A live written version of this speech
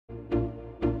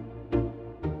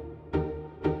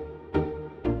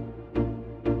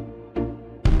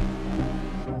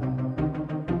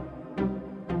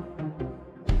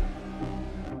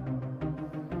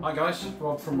Hi guys,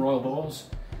 Rob from Royal Balls.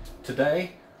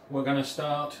 Today we're going to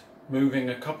start moving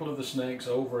a couple of the snakes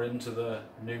over into the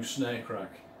new snake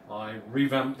rack. I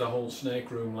revamped the whole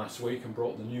snake room last week and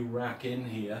brought the new rack in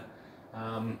here.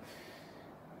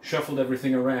 Shuffled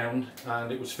everything around,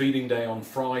 and it was feeding day on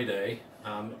Friday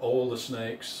and all the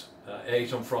snakes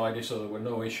ate on Friday, so there were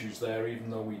no issues there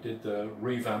even though we did the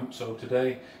revamp. So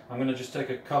today I'm going to just take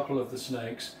a couple of the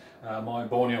snakes, my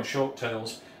Borneo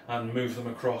shorttails, and move them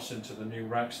across into the new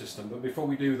rack system. But before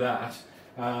we do that,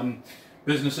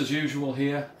 business as usual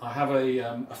here. I have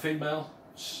a female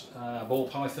ball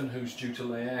python who's due to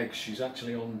lay eggs. She's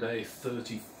actually on day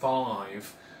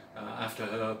 35 after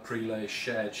her pre-lay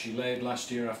shed. She laid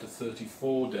last year after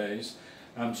 34 days.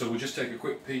 So we'll just take a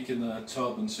quick peek in the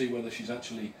tub and see whether she's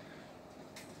actually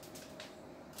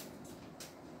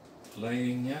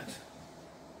laying yet.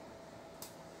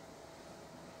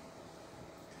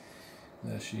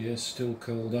 There she is, still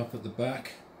curled up at the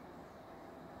back.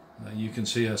 You can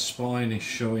see her spine is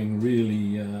showing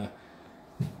really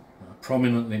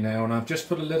prominently now, and I've just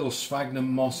put a little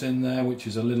sphagnum moss in there, which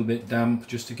is a little bit damp,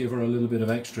 just to give her a little bit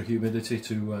of extra humidity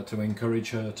to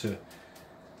encourage her to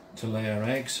lay her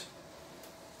eggs.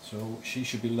 So she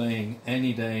should be laying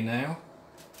any day now.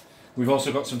 We've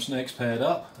also got some snakes paired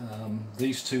up.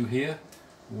 These two here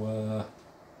were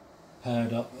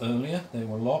paired up earlier. They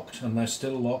were locked and they're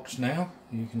still locked now.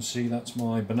 You can see that's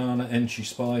my banana enchi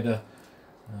spider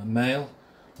male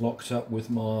locked up with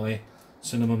my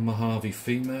cinnamon Mojave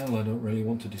female. I don't really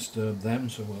want to disturb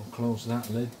them, so we'll close that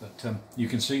lid. But you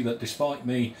can see that despite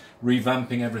me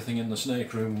revamping everything in the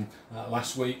snake room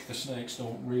last week, the snakes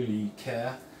don't really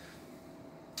care.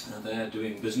 They're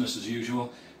doing business as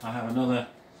usual. I have another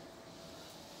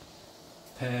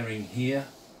pairing here,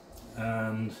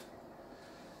 and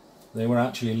they were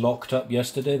actually locked up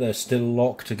yesterday. They're still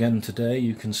locked again today.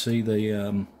 You can see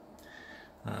the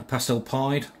pastel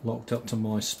pied locked up to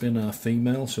my spinner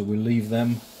female, so we'll leave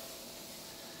them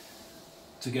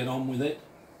to get on with it.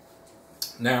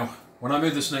 Now, when I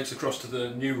move the snakes across to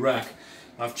the new rack,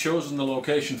 I've chosen the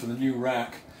location for the new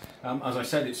rack. As I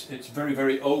said, it's very,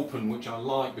 very open, which I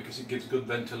like because it gives good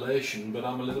ventilation, but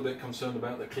I'm a little bit concerned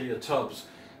about the clear tubs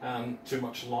and too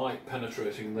much light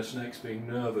penetrating and the snakes being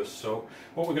nervous. So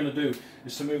what we're going to do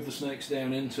is to move the snakes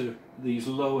down into these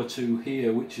lower two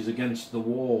here, which is against the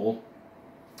wall,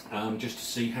 just to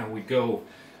see how we go.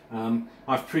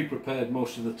 I've pre-prepared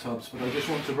most of the tubs, but I just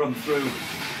want to run through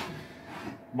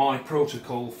my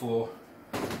protocol for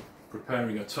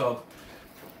preparing a tub.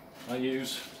 I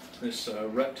use this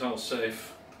reptile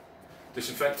safe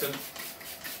disinfectant.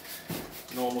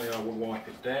 Normally I would wipe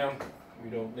it down.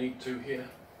 We don't need to here.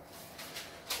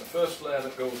 The first layer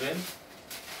that goes in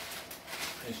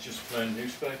is just plain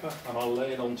newspaper, and I'll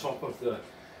lay it on top of the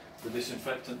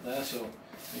disinfectant there, so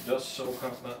it does soak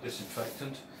up that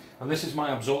disinfectant. And this is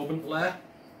my absorbent layer.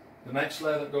 The next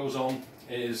layer that goes on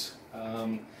is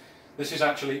this is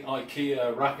actually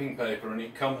IKEA wrapping paper, and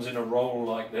it comes in a roll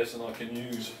like this, and I can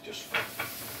use just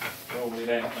roll it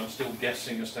out. I'm still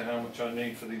guessing as to how much I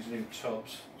need for these new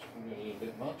tubs. It's going to be a little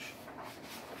bit much.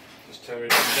 Just tear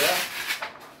it in there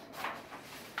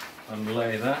and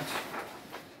lay that.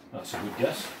 That's a good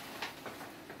guess.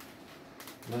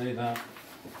 Lay that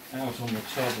out on the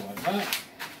tub like that.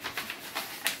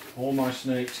 All my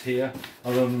snakes here,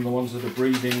 other than the ones that are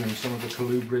breeding and some of the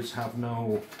colubrids, have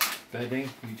no bedding.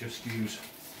 We just use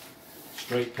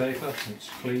straight paper. It's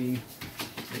clean,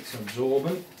 it's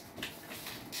absorbent.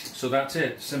 So that's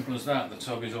it, simple as that. The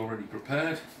tub is already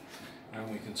prepared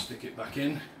and we can stick it back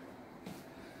in.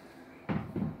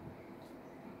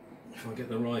 If I get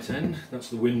the right end, that's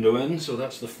the window end, so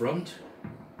that's the front.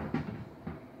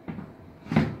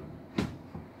 So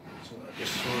that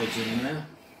just slides in there.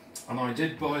 And I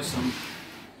did buy some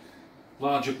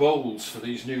larger bowls for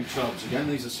these new tubs. Again,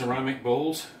 these are ceramic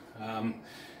bowls.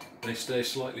 They stay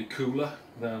slightly cooler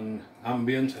than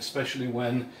ambient, especially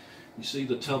when you see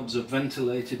the tubs are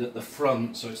ventilated at the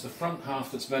front. So it's the front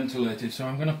half that's ventilated. So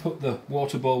I'm going to put the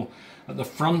water bowl at the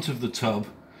front of the tub,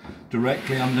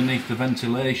 directly underneath the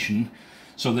ventilation,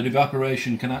 so that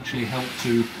evaporation can actually help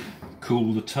to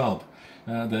cool the tub,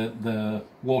 the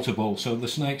water bowl. So the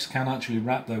snakes can actually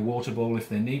wrap their water bowl if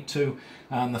they need to,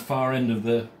 and the far end of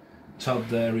the tub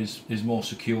there is more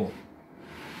secure.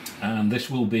 And this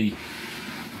will be,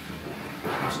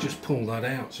 let's just pull that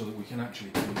out so that we can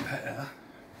actually compare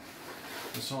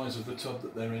the size of the tub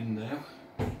that they're in now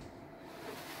and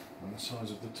the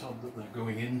size of the tub that they're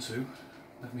going into.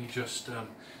 Let me just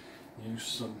use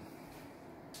some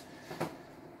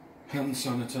hand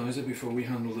sanitizer before we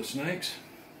handle the snakes.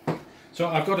 So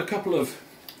I've got a couple of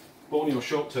Borneo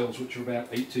shorttails, which are about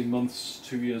 18 months,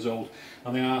 2 years old,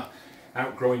 and they are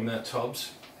outgrowing their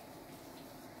tubs.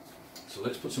 So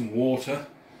let's put some water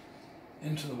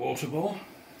into the water bowl.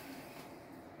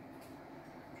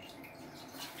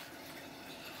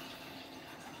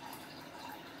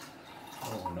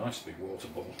 Oh, nice big water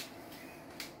bowl.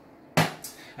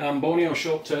 Borneo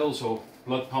shorttails, or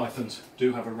blood pythons,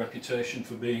 do have a reputation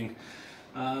for being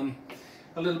a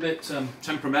little bit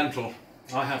temperamental.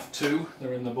 I have two.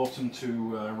 They're in the bottom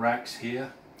two racks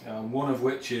here, one of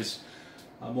which is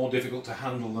more difficult to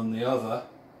handle than the other.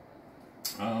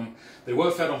 They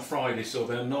were fed on Friday, so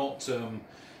they're not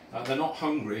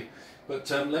hungry. But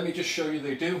let me just show you,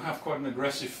 they do have quite an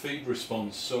aggressive feed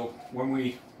response. So when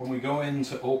we go in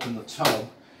to open the tub,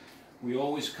 we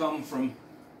always come from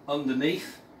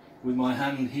underneath with my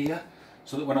hand here,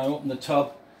 so that when I open the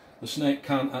tub, the snake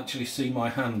can't actually see my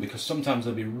hand, because sometimes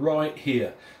they'll be right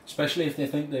here, especially if they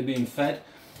think they're being fed,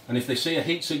 and if they see a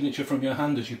heat signature from your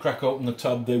hand as you crack open the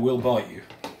tub, they will bite you.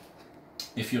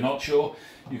 If you're not sure,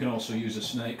 you can also use a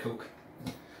snake hook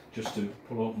just to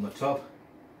pull open the tub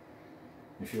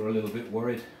if you're a little bit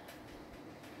worried.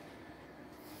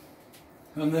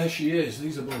 And there she is.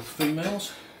 These are both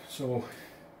females, so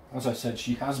as I said,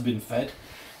 she has been fed.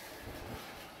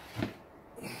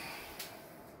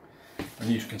 And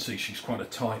you can see she's quite a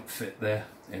tight fit there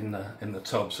in the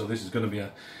tub, so this is going to be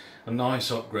a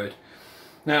nice upgrade.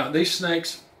 Now, these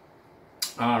snakes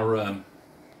are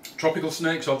tropical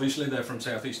snakes, obviously. They're from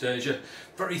Southeast Asia.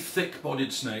 Very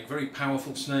thick-bodied snake, very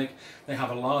powerful snake. They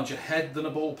have a larger head than a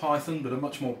ball python, but a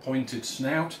much more pointed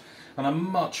snout, and a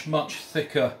much, much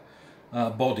thicker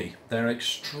body. They're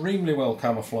extremely well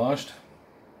camouflaged,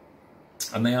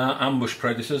 and they are ambush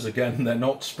predators. Again, they're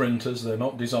not sprinters. They're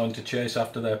not designed to chase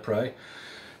after their prey.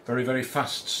 Very, very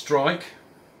fast strike.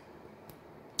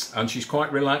 And she's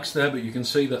quite relaxed there, but you can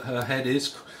see that her head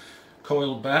is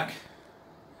coiled back.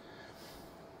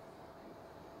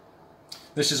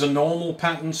 This is a normal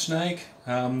pattern snake.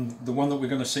 The one that we're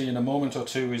going to see in a moment or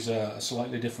two is a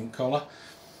slightly different colour.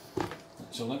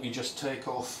 So let me just take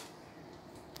off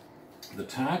the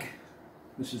tag.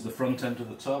 This is the front end of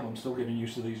the tub. I'm still getting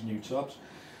used to these new tubs.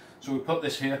 So we put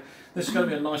this here. This is going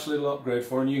to be a nice little upgrade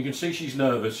for her, and you can see she's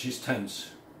nervous, she's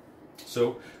tense.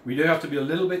 So we do have to be a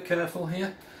little bit careful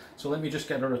here. So let me just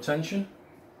get her attention.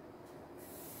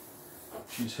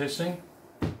 She's hissing.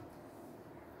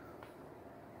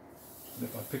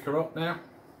 If I pick her up now,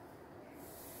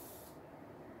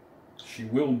 she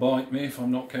will bite me if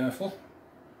I'm not careful.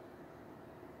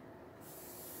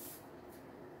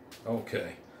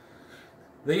 Okay.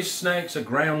 These snakes are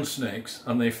ground snakes,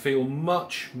 and they feel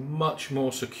much, much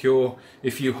more secure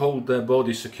if you hold their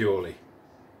body securely.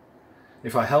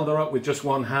 If I held her up with just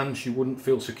one hand, she wouldn't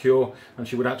feel secure, and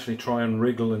she would actually try and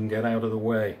wriggle and get out of the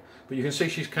way. But you can see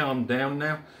she's calmed down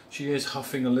now. She is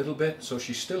huffing a little bit, so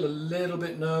she's still a little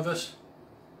bit nervous.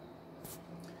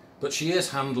 But she is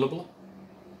handleable.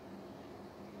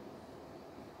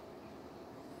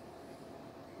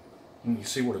 And you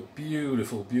see what a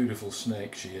beautiful, beautiful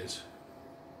snake she is.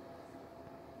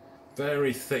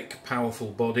 Very thick,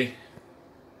 powerful body.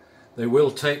 They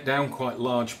will take down quite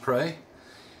large prey.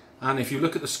 And if you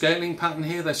look at the scaling pattern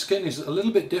here, their skin is a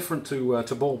little bit different to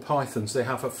ball pythons. They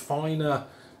have a finer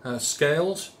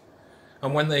scales,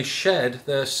 and when they shed,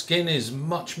 their skin is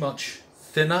much, much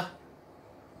thinner,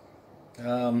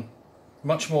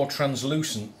 much more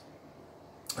translucent.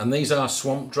 And these are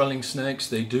swamp dwelling snakes.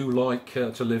 They do like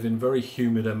to live in very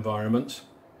humid environments.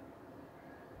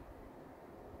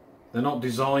 They're not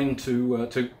designed to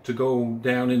go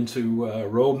down into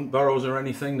rodent burrows or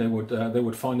anything. They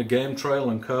would find a game trail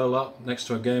and curl up next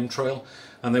to a game trail,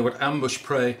 and they would ambush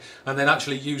prey, and they'd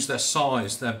actually use their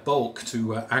size, their bulk,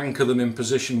 to anchor them in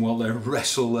position while they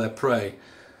wrestle their prey.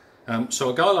 So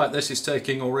a guy like this is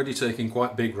already taking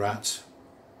quite big rats.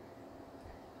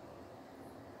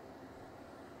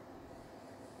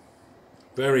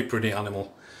 Very pretty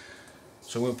animal.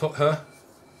 So we'll put her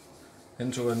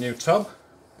into a new tub.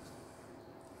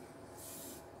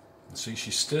 See,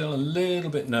 she's still a little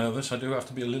bit nervous. I do have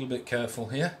to be a little bit careful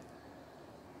here.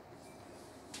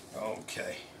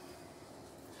 Okay.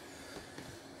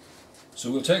 So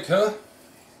we'll take her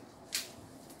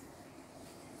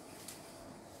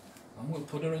and we'll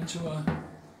put her into a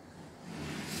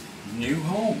new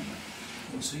home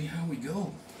and see how we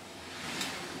go.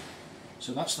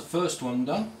 So that's the first one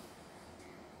done.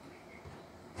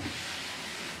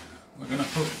 We're going to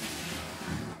put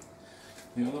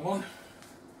the other one.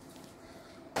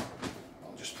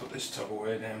 Put this tub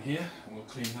away down here, and we'll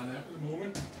clean that out in a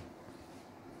moment.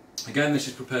 Again, this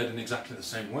is prepared in exactly the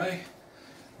same way.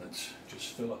 Let's just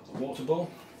fill up the water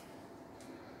bowl.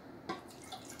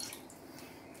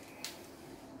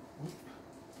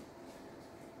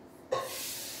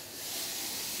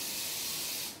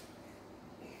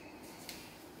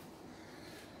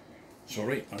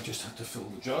 Sorry, I just had to fill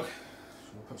the jug.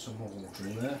 So we'll put some more water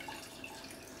in there.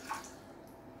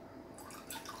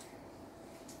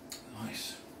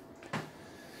 Nice.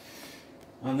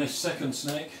 And this second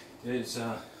snake is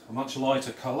a much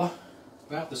lighter colour,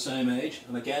 about the same age,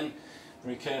 and again,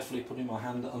 very carefully putting my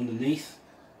hand underneath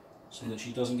so that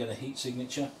she doesn't get a heat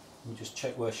signature. We'll just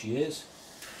check where she is.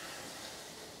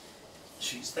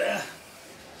 She's there.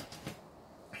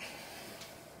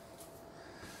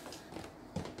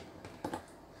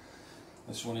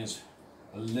 This one is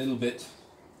a little bit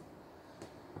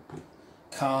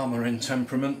calmer in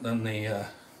temperament than the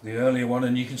earlier one,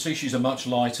 and you can see she's a much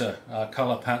lighter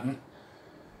colour pattern.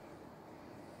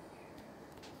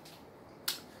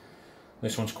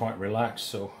 This one's quite relaxed,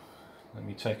 so let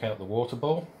me take out the water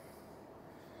bowl.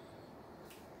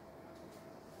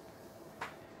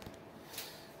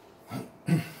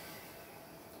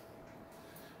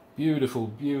 Beautiful,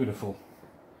 beautiful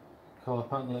colour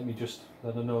pattern. Let me just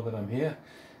let her know that I'm here.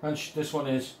 And this one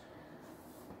is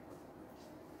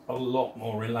a lot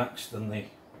more relaxed than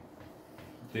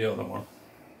the other one.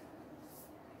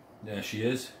 There she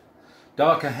is.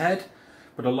 Darker head,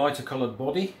 but a lighter coloured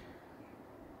body.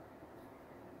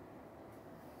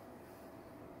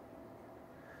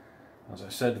 As I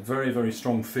said, very, very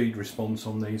strong feed response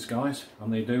on these guys,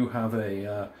 and they do have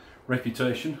a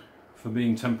reputation for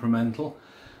being temperamental.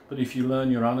 But if you learn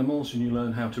your animals and you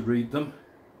learn how to read them,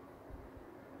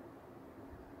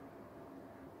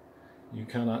 you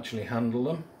can actually handle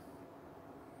them.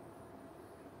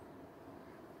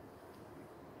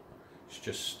 She's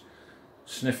just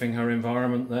sniffing her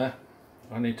environment there.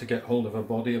 I need to get hold of her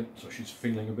body so she's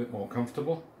feeling a bit more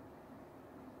comfortable.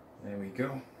 There we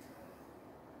go.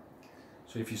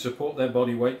 So if you support their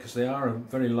body weight, because they are a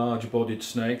very large bodied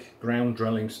snake, ground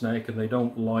dwelling snake, and they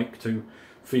don't like to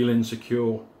feel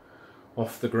insecure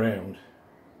off the ground.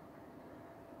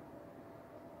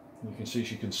 You can see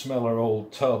she can smell her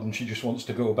old tub and she just wants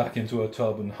to go back into her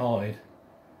tub and hide.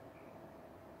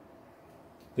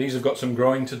 These have got some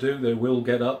growing to do. They will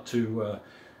get up to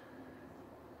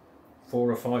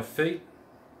 4 or 5 feet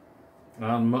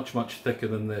and much, much thicker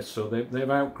than this. So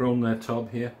they've outgrown their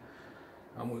tub here,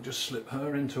 and we'll just slip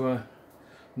her into a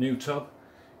new tub.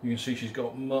 You can see she's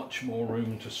got much more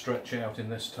room to stretch out in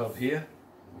this tub here.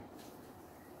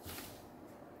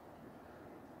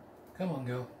 Come on,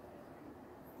 girl.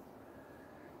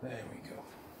 There we go.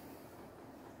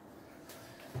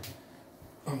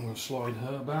 And we'll slide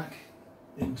her back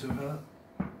into her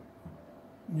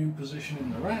new position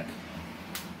in the rack.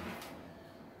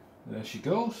 There she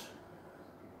goes.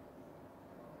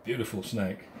 Beautiful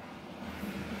snake.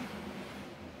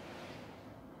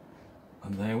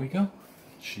 And there we go.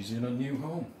 She's in a new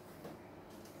home.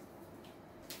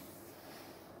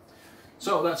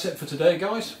 So that's it for today,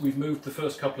 guys. We've moved the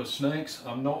first couple of snakes.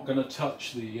 I'm not going to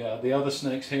touch the other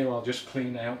snakes here. I'll just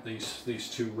clean out these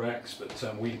 2 racks,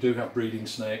 but we do have breeding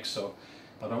snakes, so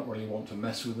I don't really want to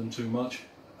mess with them too much.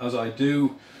 As I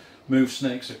do move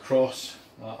snakes across,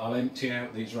 I'll empty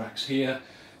out these racks here.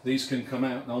 These can come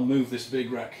out, and I'll move this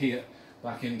big rack here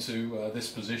back into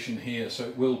this position here, so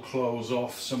it will close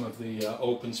off some of the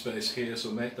open space here,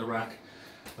 so make the rack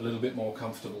a little bit more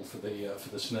comfortable for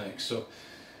the snakes. So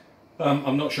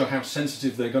I'm not sure how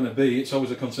sensitive they're going to be. It's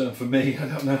always a concern for me. I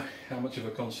don't know how much of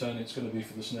a concern it's going to be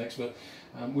for the snakes, but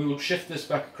we will shift this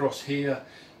back across here.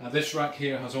 This rack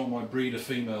here has all my breeder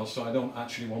females, so I don't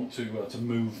actually want to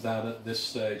move that at this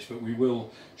stage, but we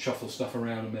will shuffle stuff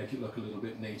around and make it look a little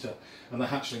bit neater. And the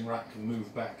hatchling rack can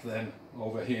move back then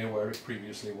over here where it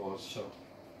previously was. So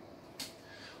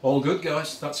all good,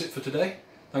 guys. That's it for today.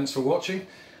 Thanks for watching.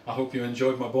 I hope you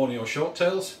enjoyed my Borneo short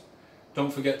tails.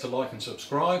 Don't forget to like and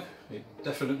subscribe. It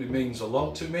definitely means a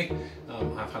lot to me.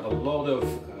 I've had a lot of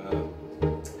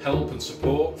help and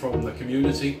support from the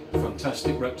community,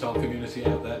 fantastic reptile community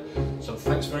out there. So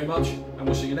thanks very much, and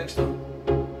we'll see you next time.